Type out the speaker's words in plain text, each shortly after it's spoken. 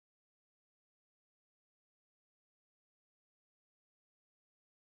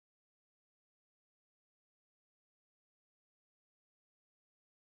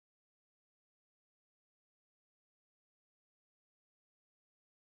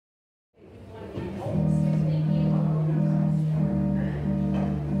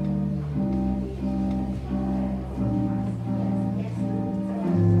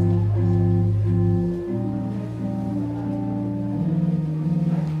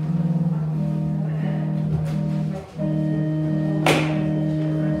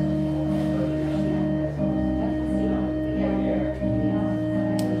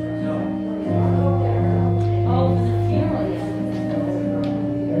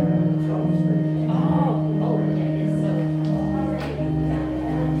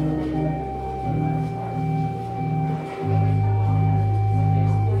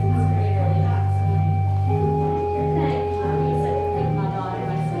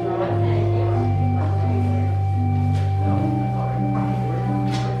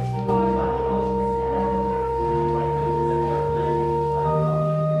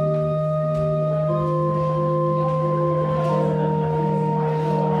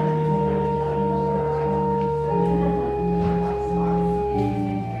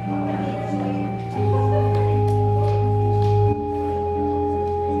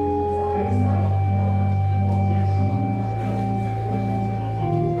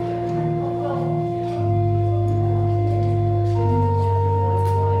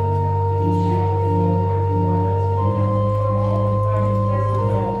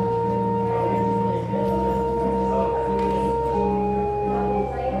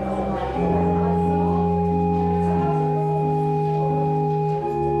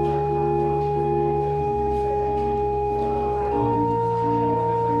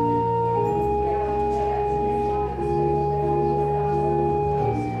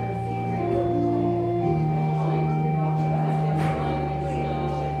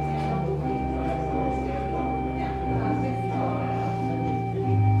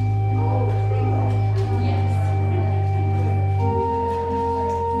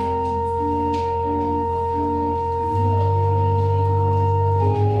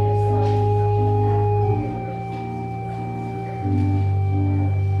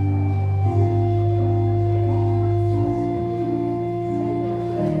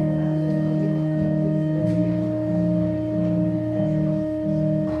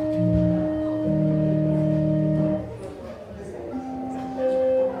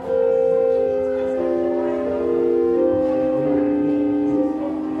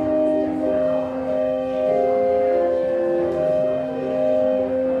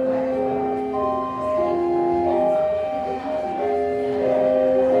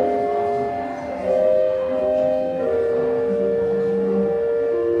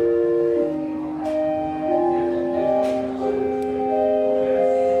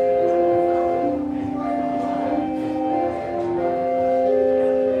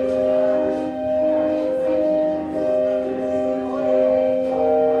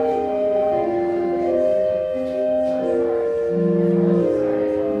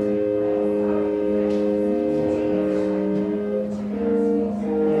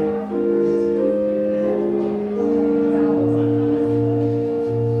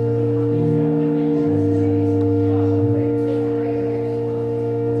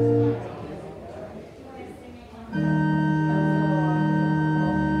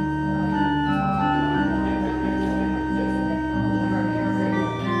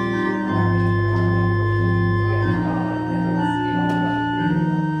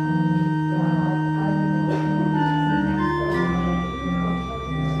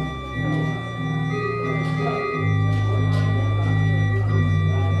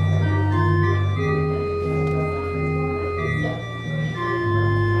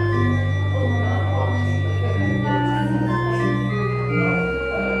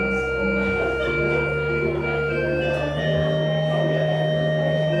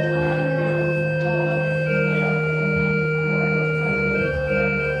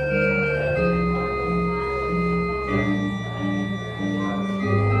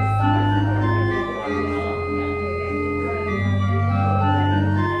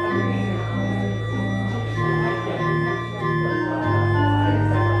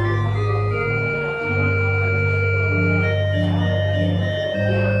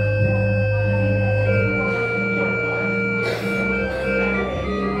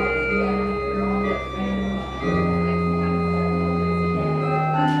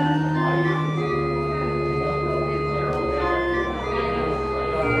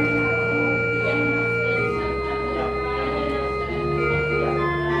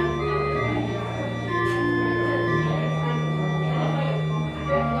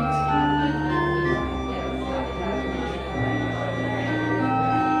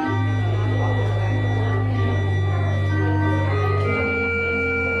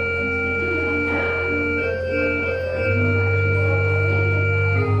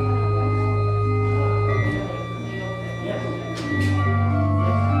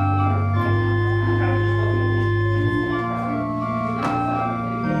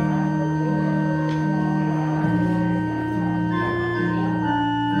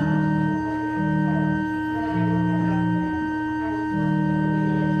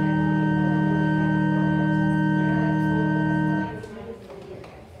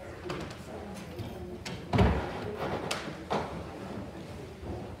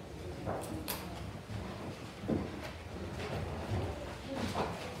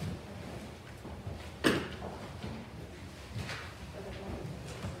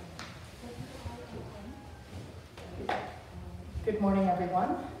Good morning,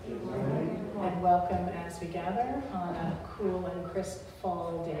 everyone. Good morning. And welcome as we gather on a cool and crisp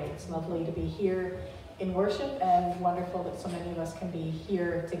fall day. It's lovely to be here in worship and wonderful that so many of us can be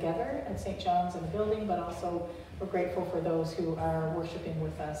here together at St. John's in the building, but also we're grateful for those who are worshiping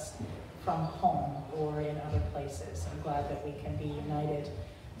with us from home or in other places. I'm glad that we can be united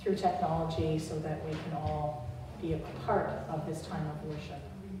through technology so that we can all be a part of this time of worship.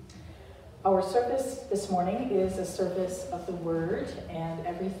 Our service this morning is a service of the Word, and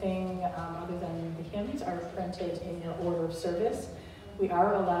everything other than the hymns are printed in your order of service. We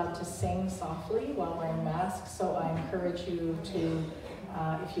are allowed to sing softly while wearing masks, so I encourage you to,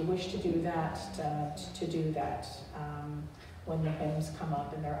 if you wish to do that, to do that when the hymns come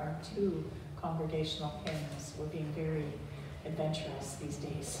up. And there are 2 congregational hymns. We're being very adventurous these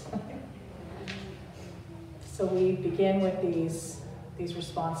days. So we begin with these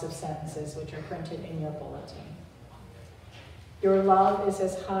responsive sentences which are printed in your bulletin. Your love is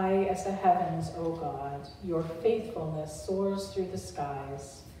as high as the heavens, O God. Your faithfulness soars through the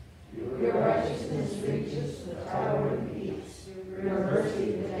skies. Your righteousness reaches the towering peaks. Your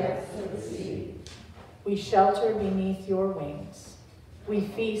mercy the depths of the sea. We shelter beneath your wings. We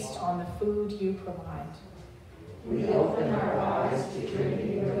feast on the food you provide. We open our eyes to drink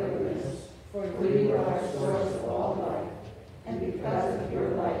in your goodness, for you are the source of all life. And because of your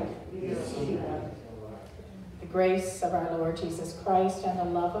light, we see light. The grace of our Lord Jesus Christ and the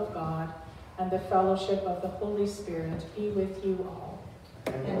love of God and the fellowship of the Holy Spirit be with you all.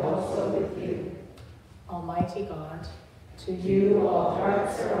 And also with you. Almighty God, to you all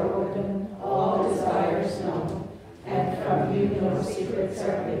hearts are open, all desires known, and from you no secrets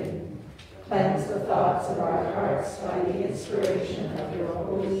are hidden. Cleanse the thoughts of our hearts by the inspiration of your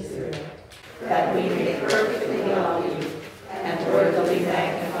Holy Spirit, that we may perfectly love you and worthily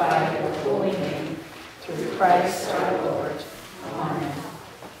magnify your holy name, through Christ our Lord. Amen.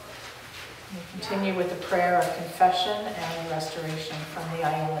 We continue with the prayer of confession and restoration from the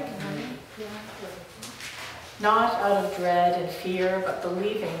Iona community. Not out of dread and fear, but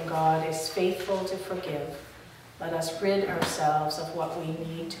believing God is faithful to forgive, let us rid ourselves of what we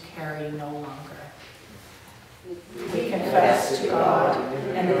need to carry no longer. We confess to God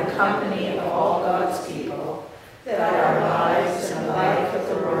and in the company of all God's people that our lives and the life of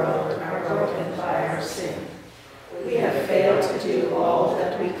the world are broken by our sin. We have failed to do all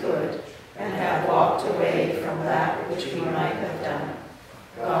that we could and have walked away from that which we might have done.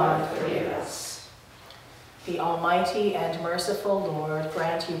 God forgive us. The Almighty and merciful Lord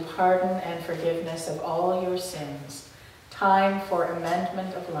grant you pardon and forgiveness of all your sins, time for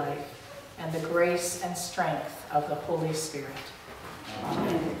amendment of life, and the grace and strength of the Holy Spirit.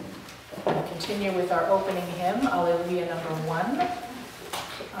 Amen. We continue with our opening hymn, Alleluia number 1,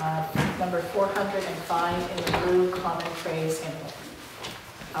 number 405 in the Blue Common Praise Hymn Book.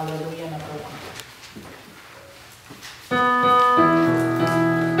 Alleluia number 1.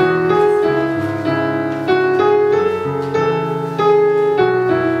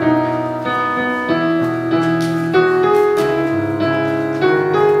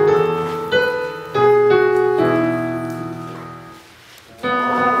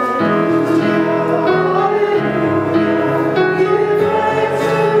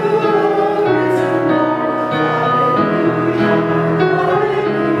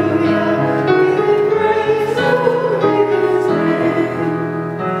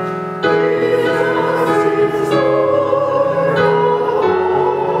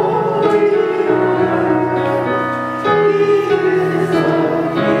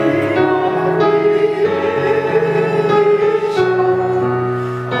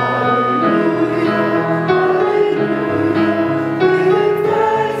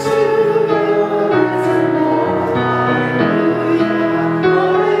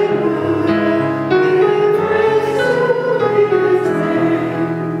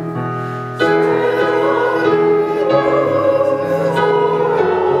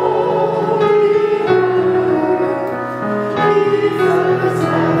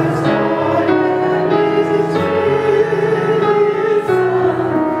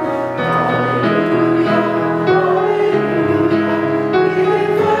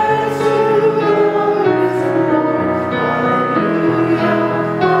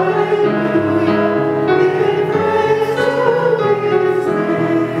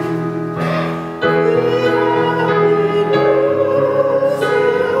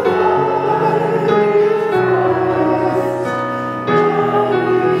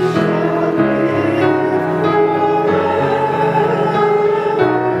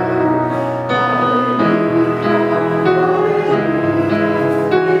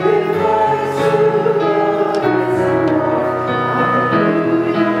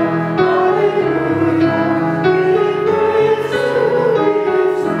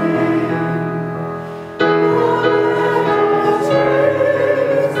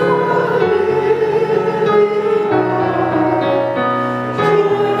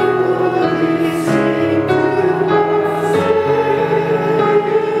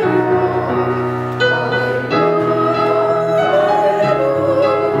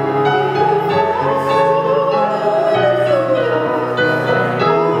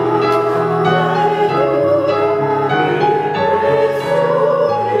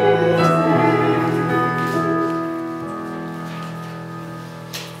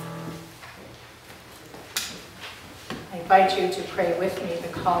 invite you to pray with me the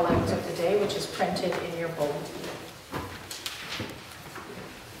collect of the day, which is printed in your bulletin.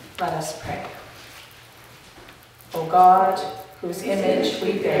 Let us pray. O God, whose image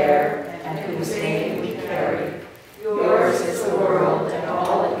we bear and whose name we carry, yours is the world and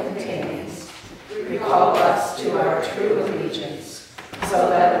all it contains. Recall us to our true allegiance, so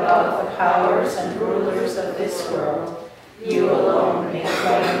that above the powers and rulers of this world, you alone may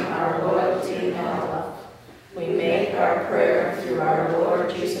claim our loyalty and love. We make our prayer through our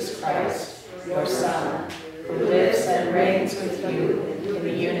Lord Jesus Christ, your Son, who lives and reigns with you in the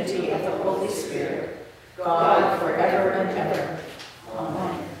unity of the Holy Spirit, God forever and ever.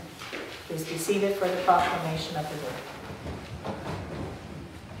 Amen. Please be seated for the proclamation of the word.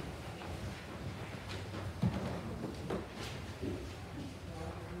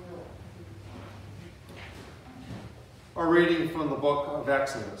 A reading from the book of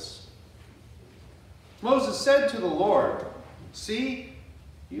Exodus. Moses said to the Lord, "See,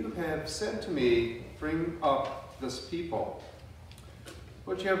 you have said to me, bring up this people,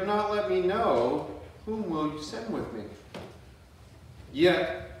 but you have not let me know whom will you send with me.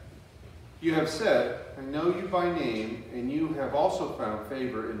 Yet you have said, I know you by name, and you have also found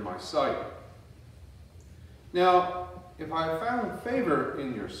favor in my sight. Now, if I have found favor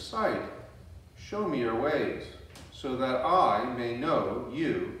in your sight, show me your ways, so that I may know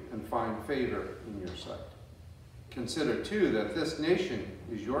you and find favor in your sight. Consider, too, that this nation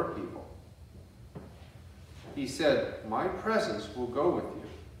is your people." He said, "My presence will go with you,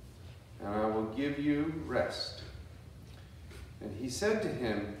 and I will give you rest." And he said to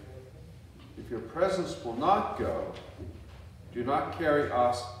him, "If your presence will not go, do not carry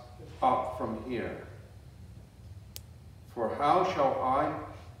us up from here. For how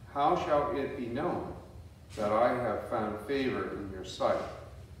shall it be known that I have found favor in your sight,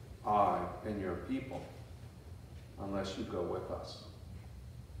 I and your people, unless you go with us?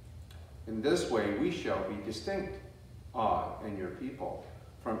 In this way we shall be distinct, I and your people,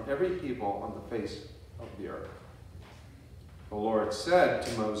 from every people on the face of the earth." The Lord said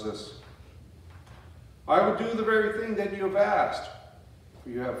to Moses, "I will do the very thing that you have asked, for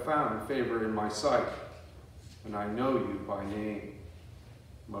you have found favor in my sight, and I know you by name."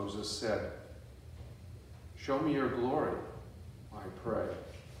 Moses said, "Show me your glory, I pray."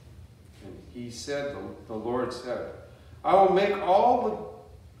 And the Lord said, "I will make all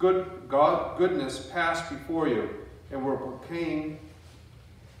the goodness pass before you, and will proclaim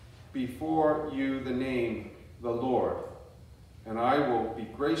before you the name, the Lord. And I will be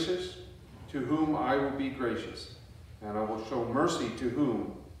gracious to whom I will be gracious, and I will show mercy to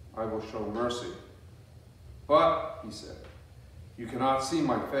whom I will show mercy. But," he said, "you cannot see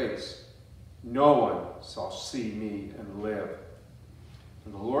my face. No one shall see me and live."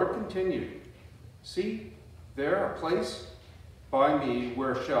 And the Lord continued, "See, there a place by me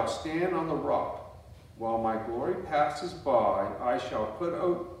where shall stand on the rock. While my glory passes by, I shall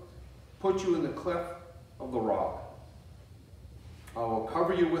put you in the cleft of the rock. I will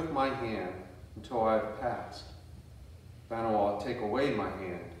cover you with my hand until I have passed. Then I will take away my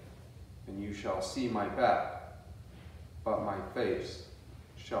hand, and you shall see my back, but my face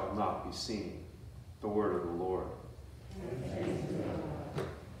shall not be seen." The word of the Lord.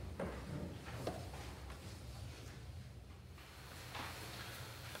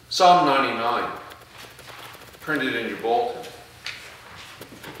 Psalm 99, printed in your bulletin.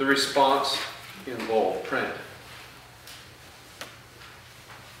 The response in bold print.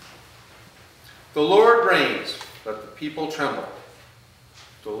 The Lord reigns, let the people tremble.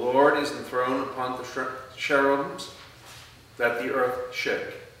 The Lord is enthroned upon the cherubims, let the earth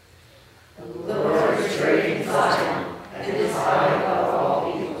shake. The Lord is great in Zion, and is high above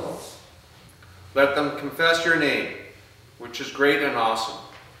all peoples. Let them confess your name, which is great and awesome.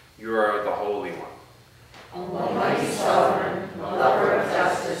 You are the Holy One. Almighty Sovereign, lover of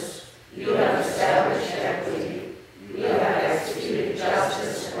justice, you have established equity. You have executed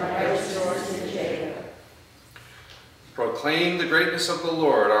justice and righteousness in Jacob. Proclaim the greatness of the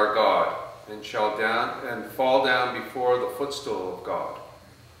Lord our God, and fall down before the footstool of God.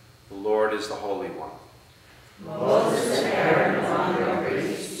 The Lord is the Holy One. Moses and Aaron among your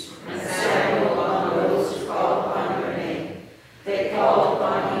priests, and Samuel among those who call upon your name. They called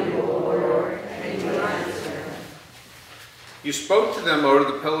upon you, O Lord, and you answered them. You spoke to them out of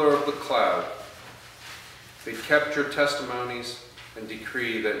the pillar of the cloud. They kept your testimonies and the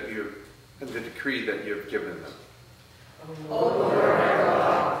decree that you have given them. O Lord our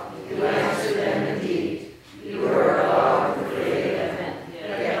God, you answered them indeed. You are a God who created them,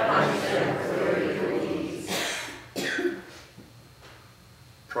 yet punish them for their evil deeds.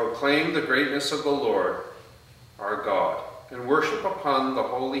 Proclaim the greatness of the Lord our God, and worship upon the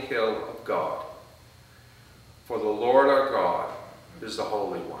holy hill of God. For the Lord our God is the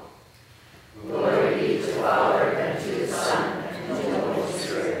Holy One. Glory be to the Father, and to the Son, and to the Holy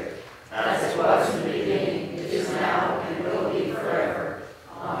Spirit, as it was in the beginning, it is now, and will be forever.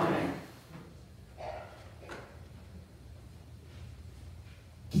 Amen.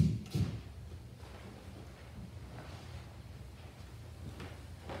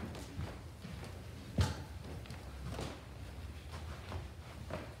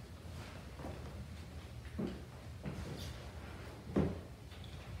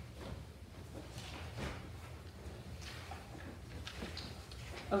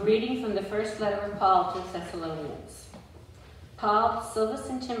 A reading from the first letter of Paul to the Thessalonians. Paul, Silvanus,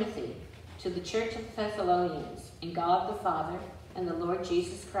 and Timothy, to the church of the Thessalonians, in God the Father and the Lord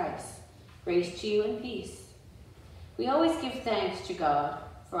Jesus Christ, grace to you and peace. We always give thanks to God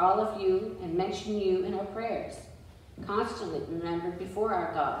for all of you and mention you in our prayers, constantly remember before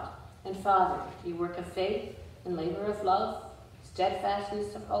our God and Father your work of faith and labor of love,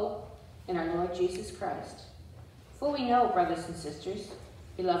 steadfastness of hope in our Lord Jesus Christ. For we know, brothers and sisters,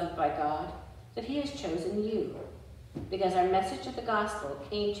 beloved by God, that he has chosen you, because our message of the gospel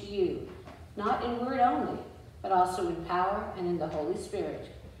came to you, not in word only, but also in power and in the Holy Spirit,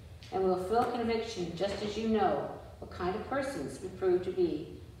 and will fill conviction just as you know what kind of persons we prove to be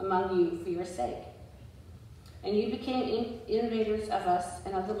among you for your sake. And you became imitators of us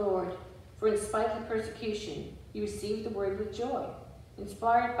and of the Lord, for in spite of the persecution, you received the word with joy,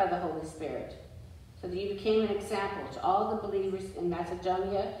 inspired by the Holy Spirit, so that you became an example to all the believers in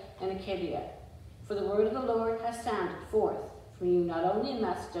Macedonia and Achaia. For the word of the Lord has sounded forth from you not only in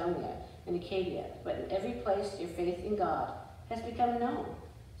Macedonia and Achaia, but in every place your faith in God has become known,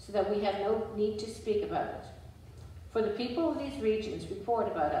 so that we have no need to speak about it. For the people of these regions report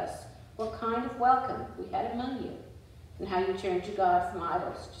about us what kind of welcome we had among you, and how you turned to God from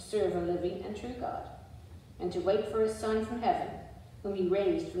idols to serve a living and true God, and to wait for his Son from heaven, whom he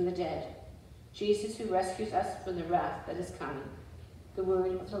raised from the dead, Jesus, who rescues us from the wrath that is coming. The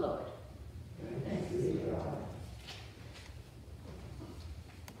word of the Lord. Thanks be to God.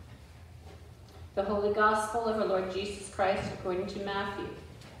 The Holy Gospel of our Lord Jesus Christ according to Matthew.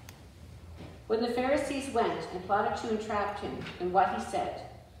 When the Pharisees went and plotted to entrap him in what he said,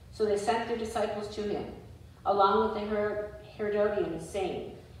 so they sent their disciples to him, along with the Herodians,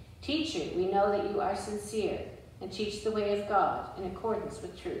 saying, Teacher, we know that you are sincere, and teach the way of God in accordance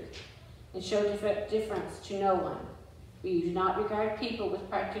with truth, and show difference to no one, for you do not regard people with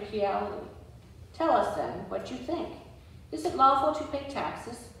partiality. Tell us then what you think. Is it lawful to pay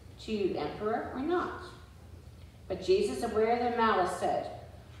taxes to you, emperor, or not? But Jesus, aware of their malice, said,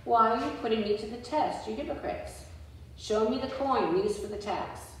 Why are you putting me to the test, you hypocrites? Show me the coin used for the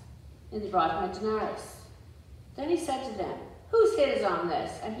tax. And they brought him a denarius. Then he said to them, Whose head is on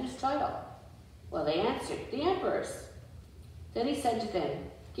this, and whose title? Well, they answered, The emperor's. Then he said to them,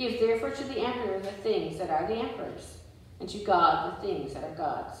 Give therefore to the emperor the things that are the emperor's, and to God the things that are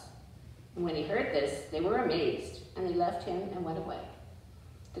God's. And when he heard this, they were amazed, and they left him and went away.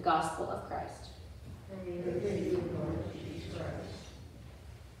 The Gospel of Christ. Praise to you, Lord Jesus Christ.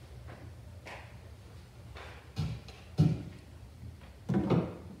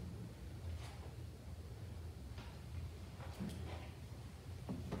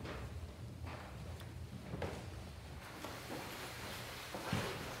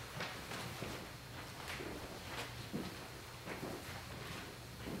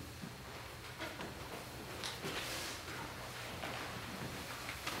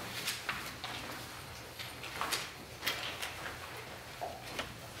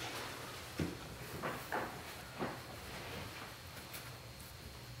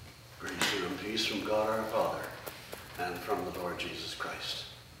 Peace from God our Father and from the Lord Jesus Christ.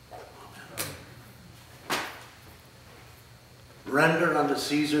 Amen. Render unto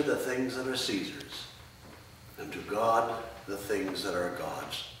Caesar the things that are Caesar's, and to God the things that are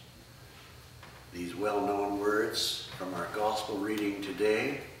God's. These well-known words from our gospel reading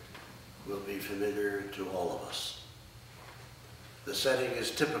today will be familiar to all of us. The setting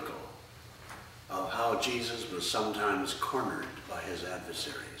is typical of how Jesus was sometimes cornered by his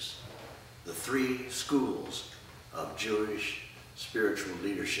adversaries. The three schools of Jewish spiritual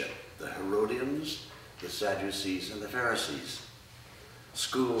leadership, the Herodians, the Sadducees, and the Pharisees.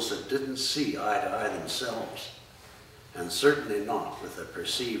 Schools that didn't see eye to eye themselves, and certainly not with a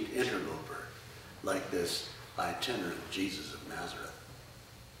perceived interloper like this itinerant Jesus of Nazareth.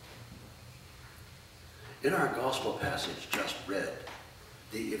 In our gospel passage just read,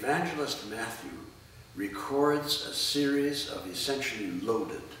 the evangelist Matthew records a series of essentially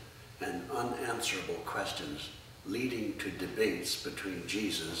loaded and unanswerable questions leading to debates between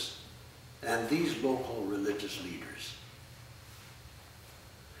Jesus and these local religious leaders.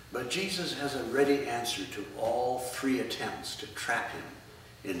 But Jesus has a ready answer to all three attempts to trap him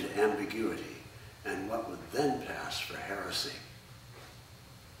into ambiguity and what would then pass for heresy.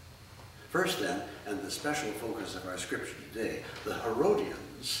 First then, and the special focus of our scripture today, the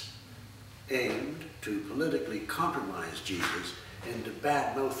Herodians aimed to politically compromise Jesus into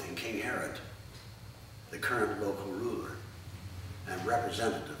bad-mouthing King Herod, the current local ruler and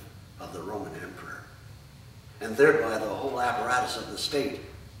representative of the Roman emperor, and thereby the whole apparatus of the state,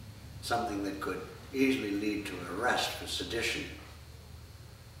 something that could easily lead to arrest for sedition.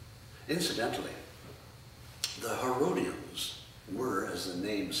 Incidentally, the Herodians were, as the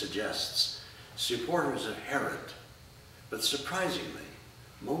name suggests, supporters of Herod, but surprisingly,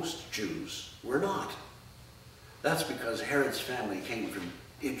 most Jews were not. That's because Herod's family came from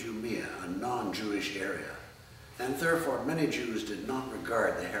Idumea, a non-Jewish area, and therefore many Jews did not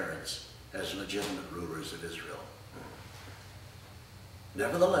regard the Herods as legitimate rulers of Israel.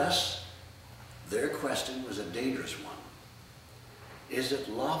 Nevertheless, their question was a dangerous one. Is it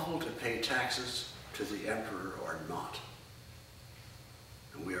lawful to pay taxes to the emperor or not?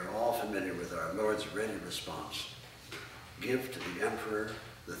 And we are all familiar with our Lord's ready response. Give to the emperor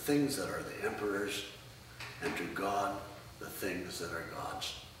the things that are the emperor's, and to God the things that are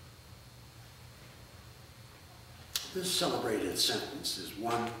God's. This celebrated sentence is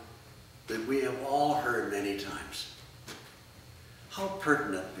one that we have all heard many times. How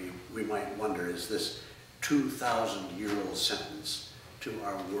pertinent, we might wonder, is this 2,000-year-old sentence to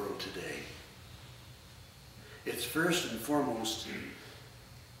our world today? It's first and foremost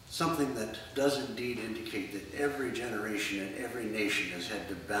something that does indeed indicate that every generation and every nation has had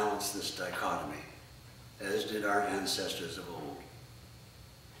to balance this dichotomy, as did our ancestors of old.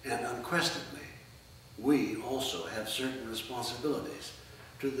 And unquestionably, we also have certain responsibilities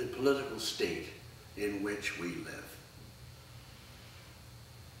to the political state in which we live,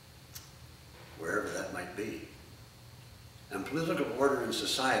 wherever that might be. And political order in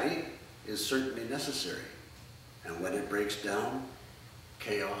society is certainly necessary, and when it breaks down,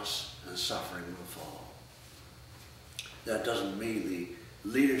 chaos and suffering will follow. That doesn't mean the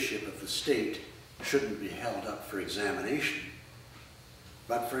leadership of the state shouldn't be held up for examination,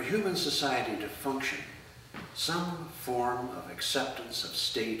 but for human society to function, some form of acceptance of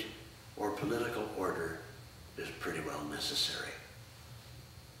state or political order is pretty well necessary.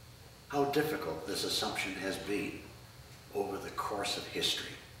 How difficult this assumption has been over the course of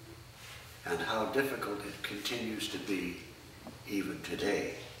history, and how difficult it continues to be even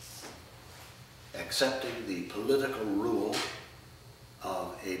today. Accepting the political rule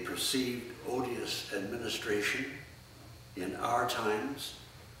of a perceived odious administration in our times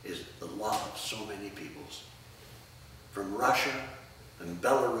is the lot of so many peoples. From Russia and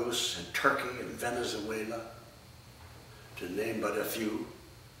Belarus and Turkey and Venezuela, to name but a few.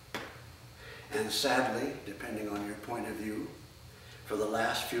 And sadly, depending on your point of view, for the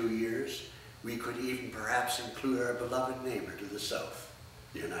last few years, we could even perhaps include our beloved neighbor to the south,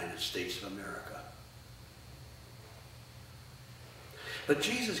 the United States of America. But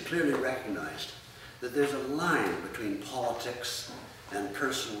Jesus clearly recognized that there's a line between politics and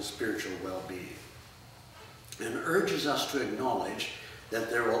personal spiritual well-being, and urges us to acknowledge that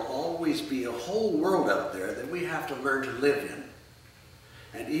there will always be a whole world out there that we have to learn to live in,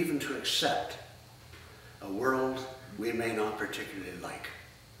 and even to accept a world we may not particularly like.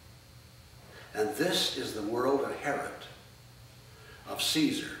 And this is the world of Herod, of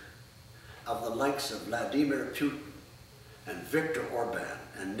Caesar, of the likes of Vladimir Putin and Viktor Orban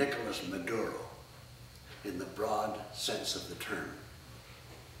and Nicolas Maduro, in the broad sense of the term.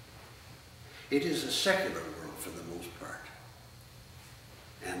 It is a secular world for the most part,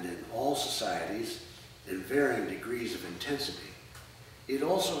 and in all societies, in varying degrees of intensity, it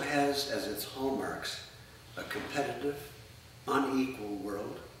also has as its hallmarks a competitive, unequal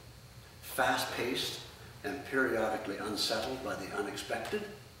world, fast-paced and periodically unsettled by the unexpected,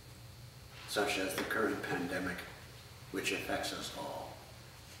 such as the current pandemic, which affects us all.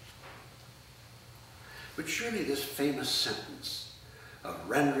 But surely this famous sentence of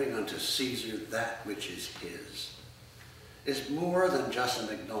rendering unto Caesar that which is his is more than just an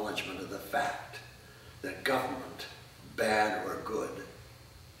acknowledgement of the fact that government, bad or good,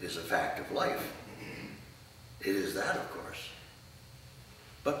 is a fact of life. It is that, of course.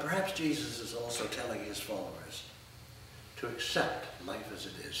 But perhaps Jesus is also telling his followers to accept life as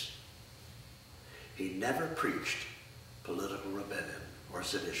it is. He never preached political rebellion or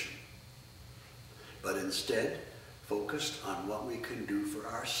sedition, but instead focused on what we can do for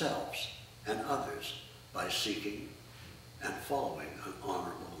ourselves and others by seeking and following an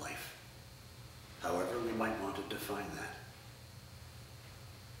honorable life, however we might want to define that.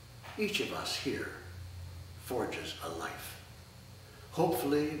 Each of us here forges a life,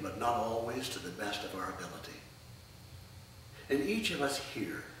 hopefully, but not always to the best of our ability. And each of us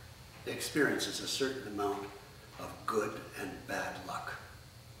here experiences a certain amount of good and bad luck,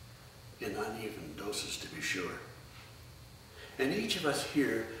 in uneven doses to be sure. And each of us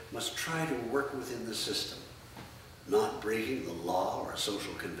here must try to work within the system, not breaking the law or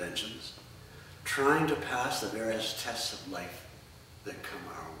social conventions, trying to pass the various tests of life that come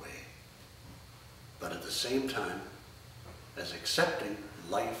our way. But at the same time, as accepting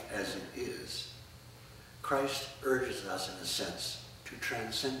life as it is, Christ urges us, in a sense, to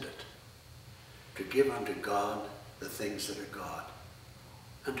transcend it, to give unto God the things that are God,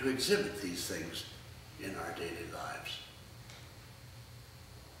 and to exhibit these things in our daily lives.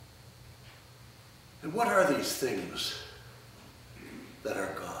 And what are these things that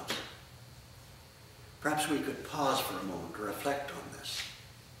are God's? Perhaps we could pause for a moment to reflect on this.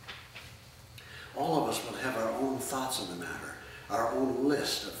 All of us will have our own thoughts on the matter, our own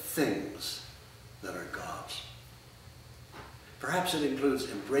list of things that are God's. Perhaps it includes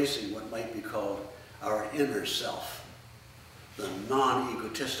embracing what might be called our inner self, the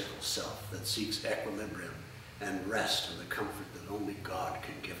non-egotistical self that seeks equilibrium and rest and the comfort that only God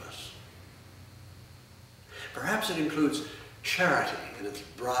can give us. Perhaps it includes charity in its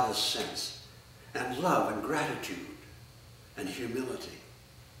broadest sense, and love and gratitude and humility.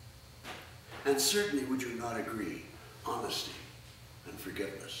 And certainly, would you not agree, honesty and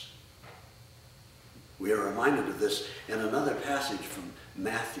forgiveness. We are reminded of this in another passage from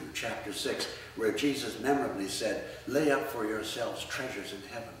Matthew chapter 6, where Jesus memorably said, "Lay up for yourselves treasures in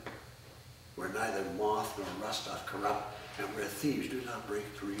heaven, where neither moth nor rust doth corrupt, and where thieves do not break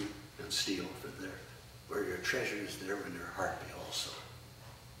through and steal, for there, where your treasure is, there will your heart be also."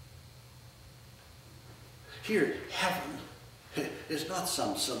 Here, heaven is not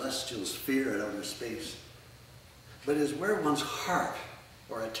some celestial sphere in outer space, but is where one's heart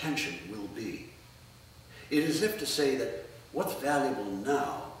or attention will be. It is as if to say that what's valuable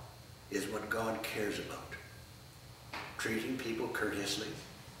now is what God cares about. Treating people courteously,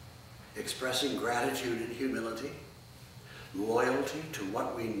 expressing gratitude and humility, loyalty to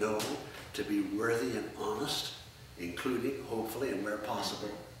what we know to be worthy and honest, including, hopefully and where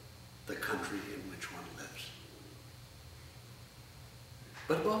possible, the country in which one lives.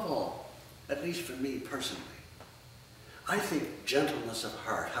 But above all, at least for me personally, I think gentleness of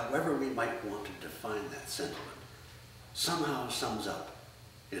heart, however we might want to define that sentiment, somehow sums up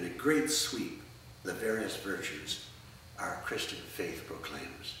in a great sweep the various virtues our Christian faith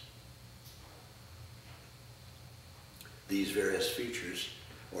proclaims. These various features,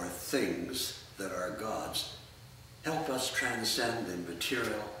 or things that are God's, help us transcend the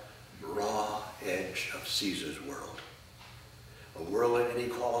material, raw edge of Caesar's world. A world of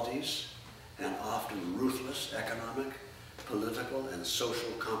inequalities and often ruthless economic, political, and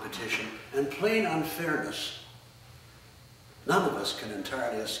social competition, and plain unfairness. None of us can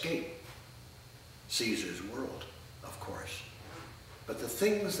entirely escape Caesar's world, of course. But the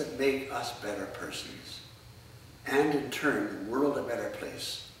things that make us better persons, and in turn the world a better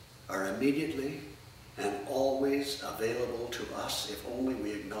place, are immediately and always available to us if only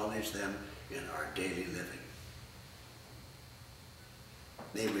we acknowledge them in our daily living.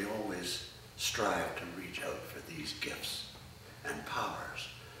 May we always strive to reach out for these gifts and powers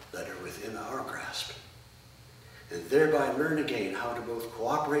that are within our grasp, and thereby learn again how to both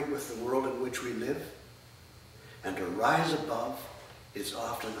cooperate with the world in which we live and to rise above its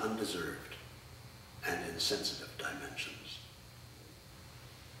often undeserved and insensitive dimensions.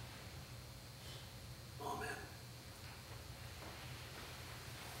 Amen.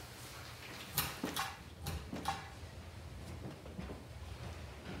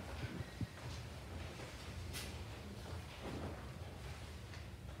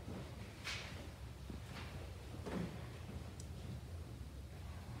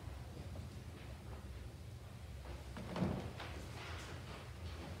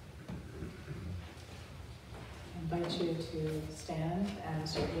 I invite you to stand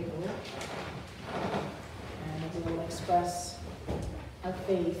as you're able, and we will express our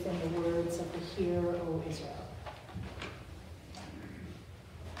faith in the words of the Hear, O Israel.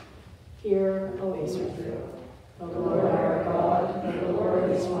 Hear, O Israel, the Lord our God, the Lord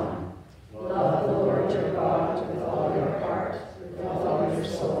is one. Love the Lord your God with all your heart, with all your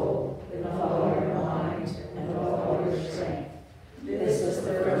soul, with all your mind, and with all your strength. This is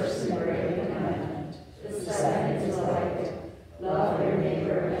the first and great commandment. The second is like it. Love your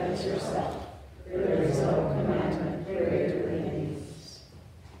neighbor as yourself. There is no commandment greater than these.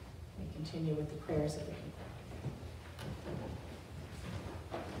 We continue with the prayers of the people.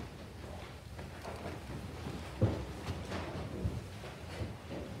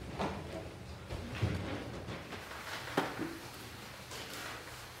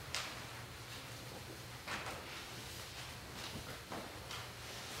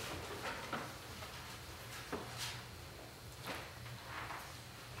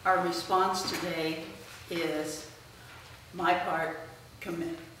 Our response today is, my part,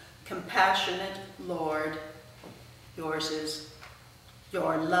 compassionate Lord. Yours is,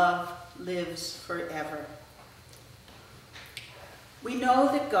 your love lives forever. We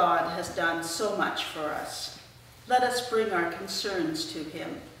know that God has done so much for us. Let us bring our concerns to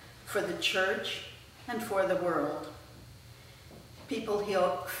him for the church and for the world. People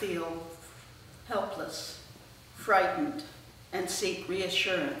feel helpless, frightened, and seek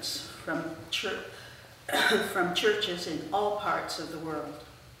reassurance from churches in all parts of the world.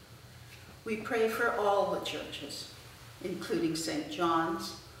 We pray for all the churches, including St.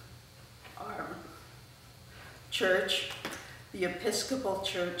 John's, our church, the Episcopal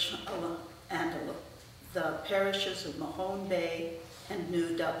Church, and the parishes of Mahone Bay and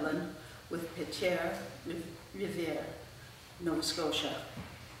New Dublin with Petier Riviere, Nova Scotia.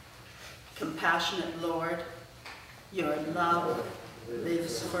 Compassionate Lord, your love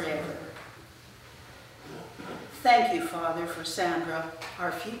lives forever. Thank you, Father, for Sandra,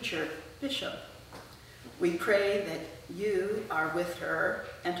 our future bishop. We pray that you are with her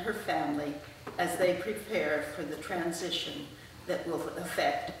and her family as they prepare for the transition that will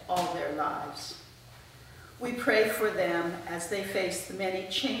affect all their lives. We pray for them as they face the many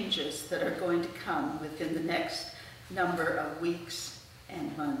changes that are going to come within the next number of weeks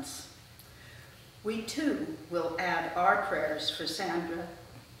and months. We too will add our prayers for Sandra,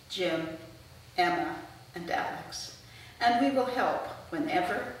 Jim, Emma, and Alex, and we will help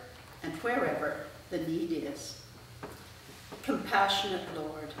whenever and wherever the need is. Compassionate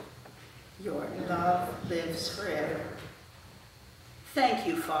Lord, your love lives forever. Thank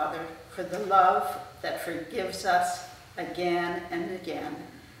you, Father, for the love that forgives us again and again,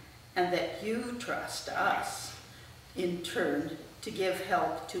 and that you trust us, in turn, to give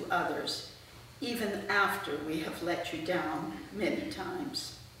help to others, even after we have let you down many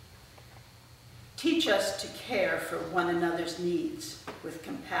times. Teach us to care for one another's needs with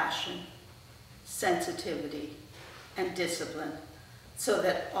compassion, sensitivity, and discipline, so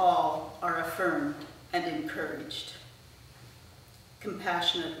that all are affirmed and encouraged.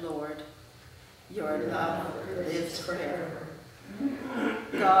 Compassionate Lord, your love lives forever.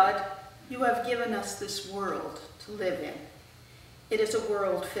 God, you have given us this world to live in. It is a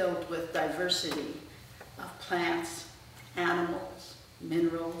world filled with diversity of plants, animals,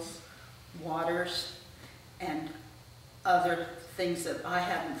 minerals, waters, and other things that I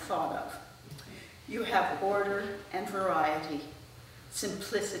hadn't thought of. You have order and variety,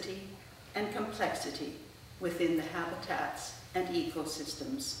 simplicity and complexity within the habitats and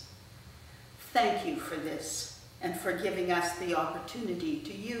ecosystems. Thank you for this and for giving us the opportunity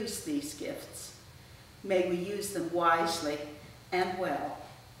to use these gifts. May we use them wisely and well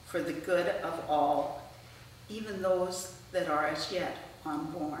for the good of all, even those that are as yet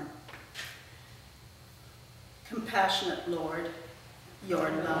unborn. Compassionate Lord, your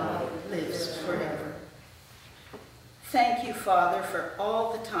love lives forever. Thank you, Father, for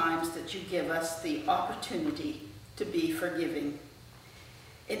all the times that you give us the opportunity to be forgiving.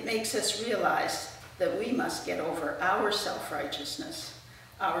 It makes us realize that we must get over our self-righteousness,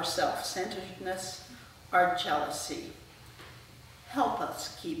 our self-centeredness, our jealousy. Help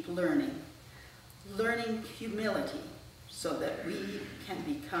us keep learning humility so that we can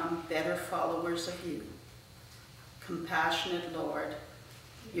become better followers of you. Compassionate Lord,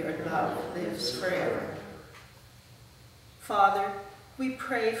 your love lives forever. Father, we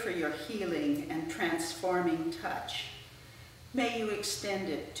pray for your healing and transforming touch. May you extend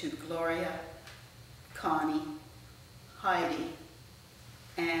it to Gloria, Connie, Heidi,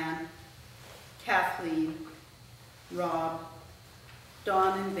 Anne, Kathleen, Rob,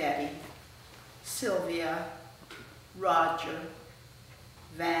 Dawn and Betty, Sylvia, Roger,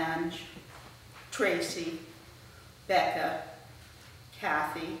 Vange, Tracy, Becca,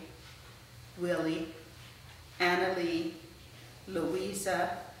 Kathy, Willie, Annalie,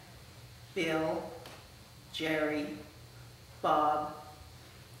 Louisa, Bill, Jerry, Bob,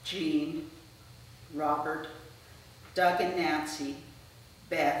 Jean, Robert, Doug and Nancy,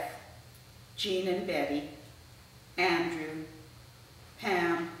 Beth, Jean and Betty, Andrew,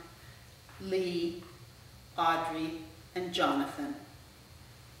 Pam, Lee, Audrey, and Jonathan.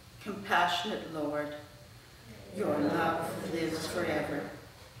 Compassionate Lord, Your love lives forever.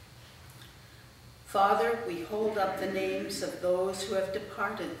 Father, we hold up the names of those who have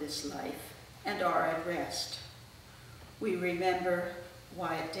departed this life and are at rest. We remember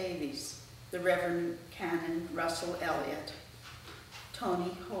Wyatt Davies, the Reverend Canon Russell Elliott,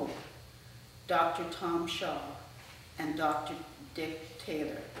 Tony Hope, Dr. Tom Shaw, and Dr. Dick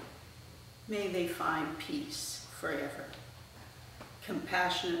Taylor. May they find peace forever.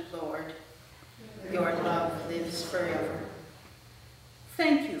 Compassionate Lord, your love lives forever.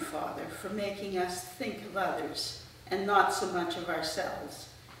 Thank you, Father, for making us think of others and not so much of ourselves,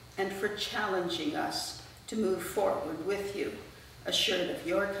 and for challenging us to move forward with you, assured of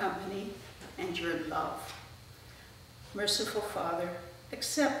your company and your love. Merciful Father,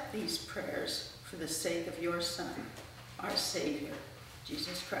 accept these prayers for the sake of your Son, our Savior,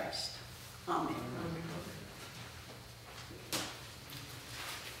 Jesus Christ. Amen.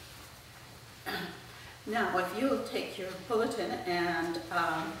 Now, if you'll take your bulletin and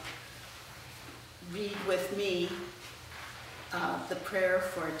read with me the prayer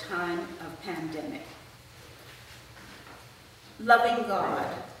for a time of pandemic. Loving God,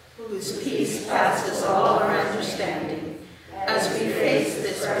 whose peace passes all our understanding, as we face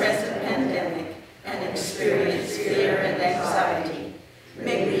this present pandemic and experience fear and anxiety,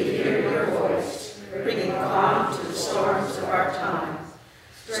 may we hear your voice, bringing calm to the storms of our time.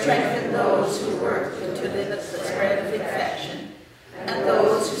 Strengthen those who work to limit the spread of infection, and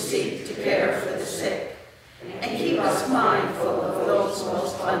those who seek to care for the sick, and keep us mindful of those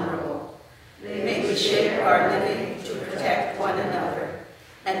most vulnerable. May we shape our living to protect one another,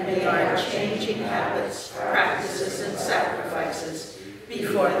 and may our changing habits, practices, and sacrifices be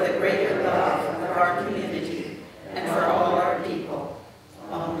for the greater love of our community and for all our people.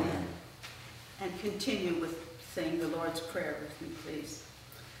 Amen. And continue with saying the Lord's Prayer with me, please.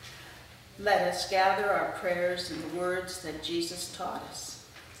 Let us gather our prayers in the words that Jesus taught us.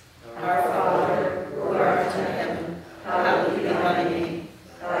 Our Father, who art in heaven, hallowed be thy name.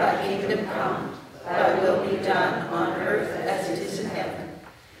 Thy kingdom come, thy will be done on earth as it is in heaven.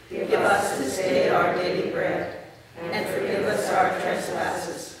 Give us this day our daily bread, and forgive us our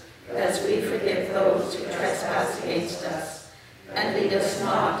trespasses, as we forgive those who trespass against us. And lead us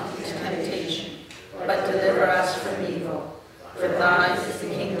not into temptation, but deliver us from evil. For thine is the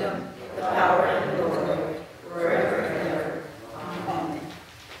kingdom, the power, and the glory, forever and ever. Amen.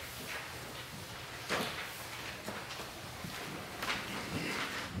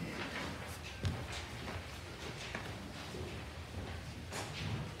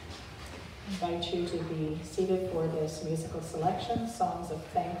 I invite you to be seated for this musical selection, Songs of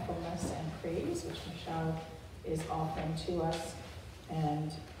Thankfulness and Praise, which Michelle is offering to us.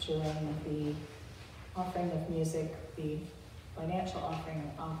 And during the offering of music, the financial offering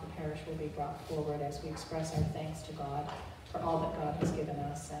of the parish will be brought forward as we express our thanks to God for all that God has given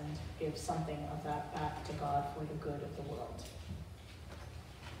us and give something of that back to God for the good of the world.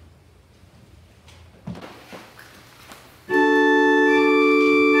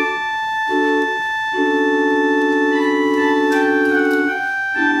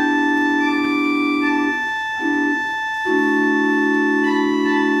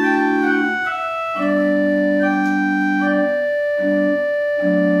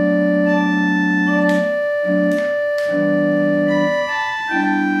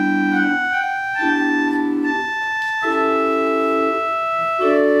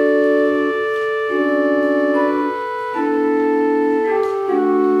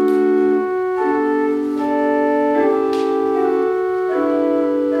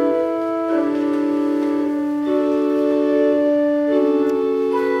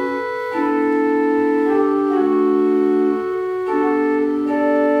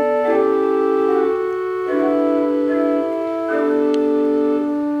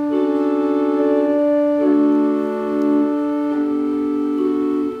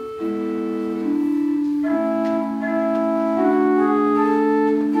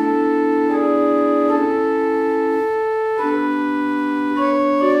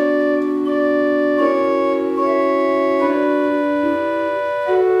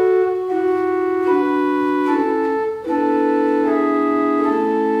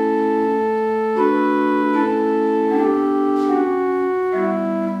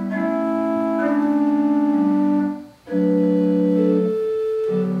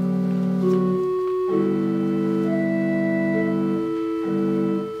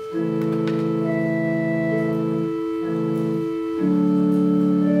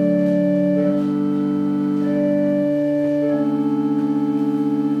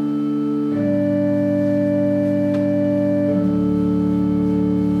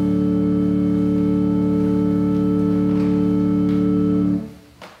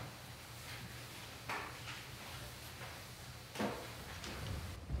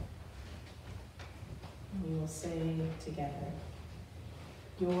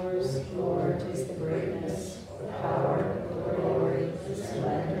 Yours, Lord, is the greatness, the power, the glory, the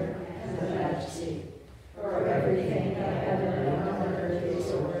splendor, and the majesty. For everything in heaven and on earth is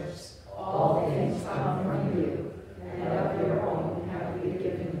yours. All things come from you, and of your own have we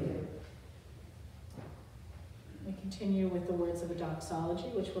given you. We continue with the words of the doxology,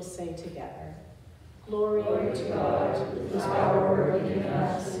 which we'll say together. Glory to God, whose power working in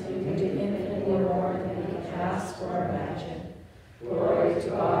us and do infinitely more than we can ask or imagine. Glory to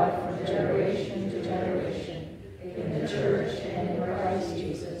God from generation to generation, in the church and in Christ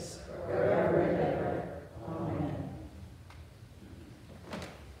Jesus, forever and ever. Amen.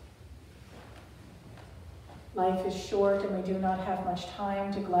 Life is short, and we do not have much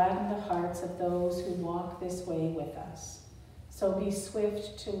time to gladden the hearts of those who walk this way with us. So be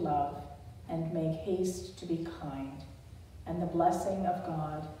swift to love, and make haste to be kind. And the blessing of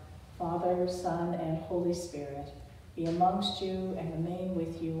God, Father, Son, and Holy Spirit, be amongst you and remain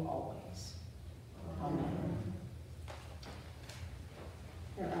with you always. Amen.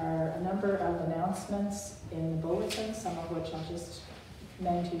 There are a number of announcements in the bulletin, some of which I'll just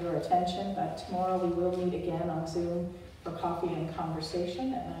commend to your attention, but tomorrow we will meet again on Zoom for coffee and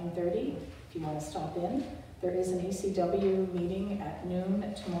conversation at 9:30 if you want to stop in. There is an ECW meeting at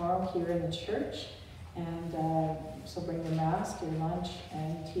noon tomorrow here in the church, and so bring your mask, your lunch,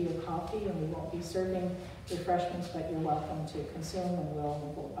 and tea or coffee, and we won't be serving refreshments, but you're welcome to consume, and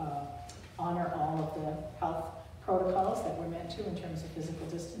we'll honor all of the health protocols that we're meant to in terms of physical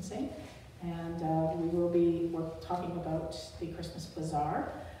distancing. And we're talking about the Christmas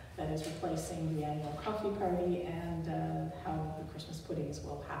Bazaar that is replacing the annual coffee party, and how the Christmas puddings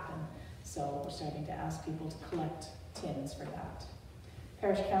will happen. So we're starting to ask people to collect tins for that.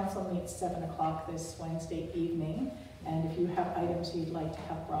 Parish Council meets 7 o'clock this Wednesday evening, and if you have items you'd like to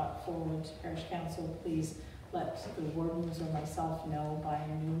have brought forward to Parish Council, please let the wardens or myself know by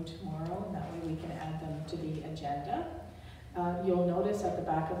noon tomorrow, and that way we can add them to the agenda. You'll notice at the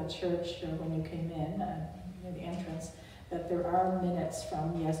back of the church, when you came in, near the entrance, that there are minutes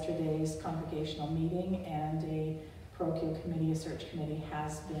from yesterday's congregational meeting, and a parochial committee, a search committee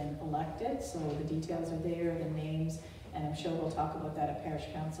has been elected, so the details are there, the names, and I'm sure we'll talk about that at Parish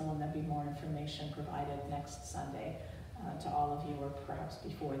Council, and there'll be more information provided next Sunday to all of you, or perhaps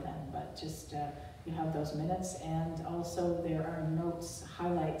before then, but just you have those minutes, and also there are notes,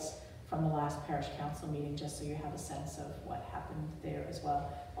 highlights from the last Parish Council meeting, just so you have a sense of what happened there as well,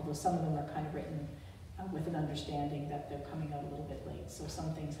 although some of them are kind of written with an understanding that they're coming out a little bit late, so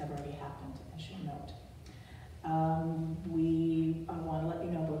some things have already happened, as you'll note. We want to let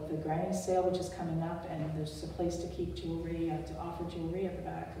you know about the granny sale, which is coming up, and there's a place to keep jewelry, to offer jewelry at the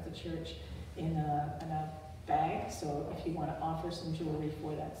back of the church in a bag, so if you want to offer some jewelry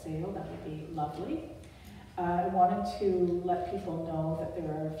for that sale, that would be lovely. I wanted to let people know that there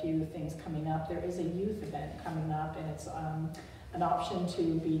are a few things coming up. There is a youth event coming up, and it's an option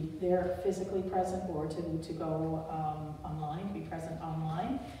to be there physically present, or to go online, to be present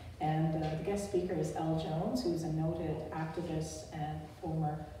online. And the guest speaker is Elle Jones, who's a noted activist and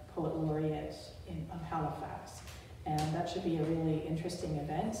former poet laureate of Halifax. And that should be a really interesting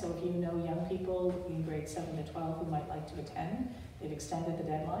event. So if you know young people in grades 7 to 12 who might like to attend, they've extended the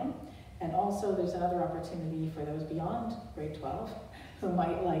deadline. And also there's another opportunity for those beyond grade 12 who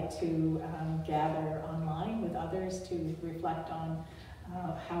might like to gather online with others to reflect on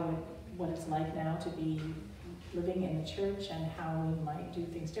what it's like now to be living in the church, and how we might do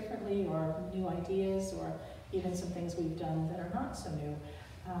things differently, or new ideas, or even some things we've done that are not so new.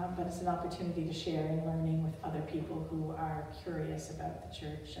 But it's an opportunity to share in learning with other people who are curious about the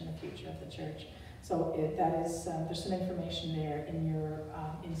church and the future of the church. So there's some information there in your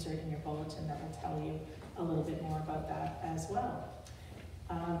insert in your bulletin that will tell you a little bit more about that as well.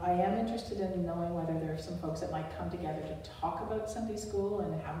 I am interested in knowing whether there are some folks that might come together to talk about Sunday school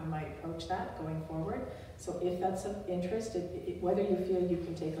and how we might approach that going forward. So if that's of interest, whether you feel you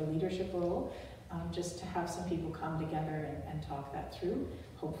can take a leadership role, just to have some people come together and talk that through,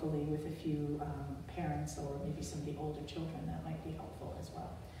 hopefully with a few parents or maybe some of the older children, that might be helpful as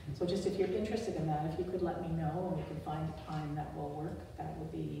well. So just if you're interested in that, if you could let me know and we can find a time that will work, that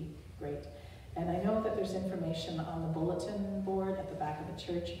would be great. And I know that there's information on the bulletin board at the back of the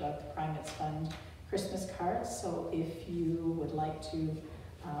church about the Primates Fund Christmas cards. So if you would like to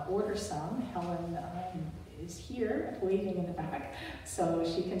order some, Helen is here waiting in the back. So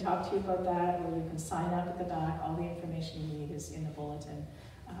she can talk to you about that, or you can sign up at the back. All the information you need is in the bulletin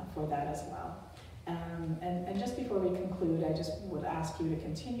for that as well. And just before we conclude, I just would ask you to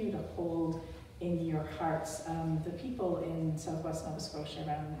continue to hold in your hearts the people in southwest Nova Scotia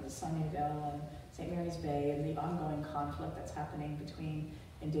around Sunnyvale and St. Mary's Bay, and the ongoing conflict that's happening between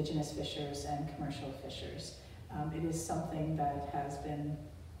Indigenous fishers and commercial fishers. It is something that has been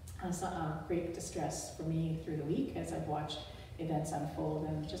a great distress for me through the week as I've watched events unfold,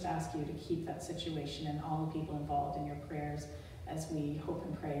 and just ask you to keep that situation and all the people involved in your prayers as we hope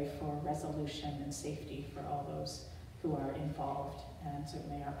and pray for resolution and safety for all those who are involved. And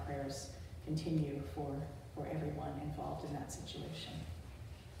certainly our prayers continue for everyone involved in that situation.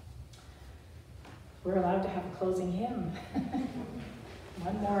 We're allowed to have a closing hymn.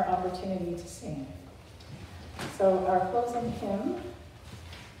 One more opportunity to sing. So our closing hymn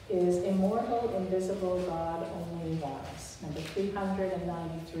is Immortal, Invisible God, Only Wise, number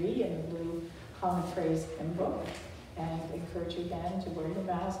 393 in the blue Common Praise hymn book. And encourage you again to wear your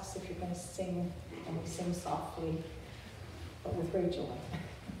masks if you're going to sing, and we sing softly, but with great joy.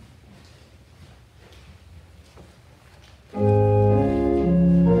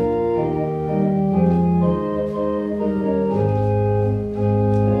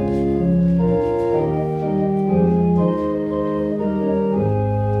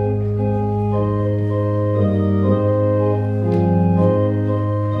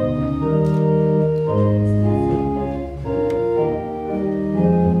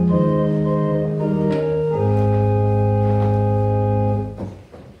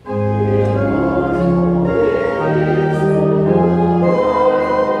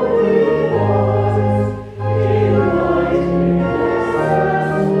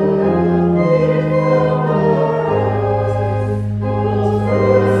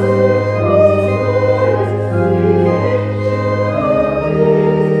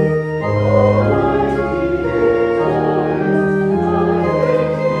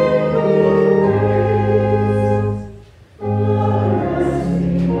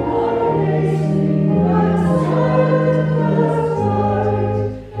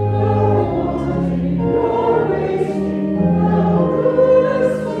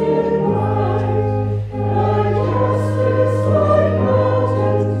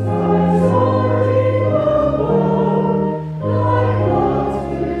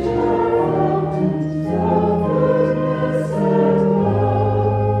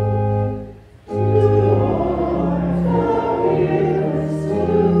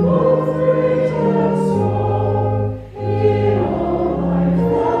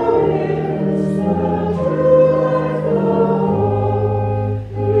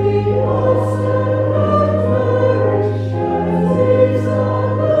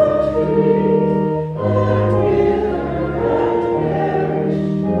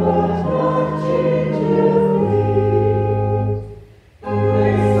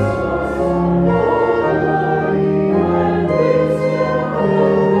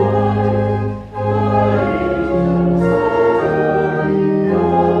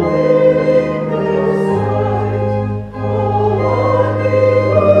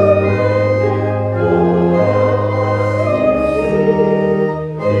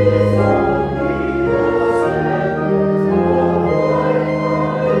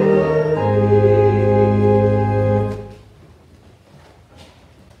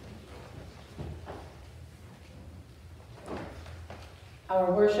 Our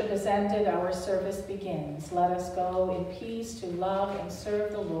worship is ended, our service begins. Let us go in peace to love and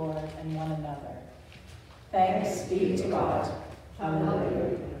serve the Lord and one another. Thanks be to God. Hallelujah.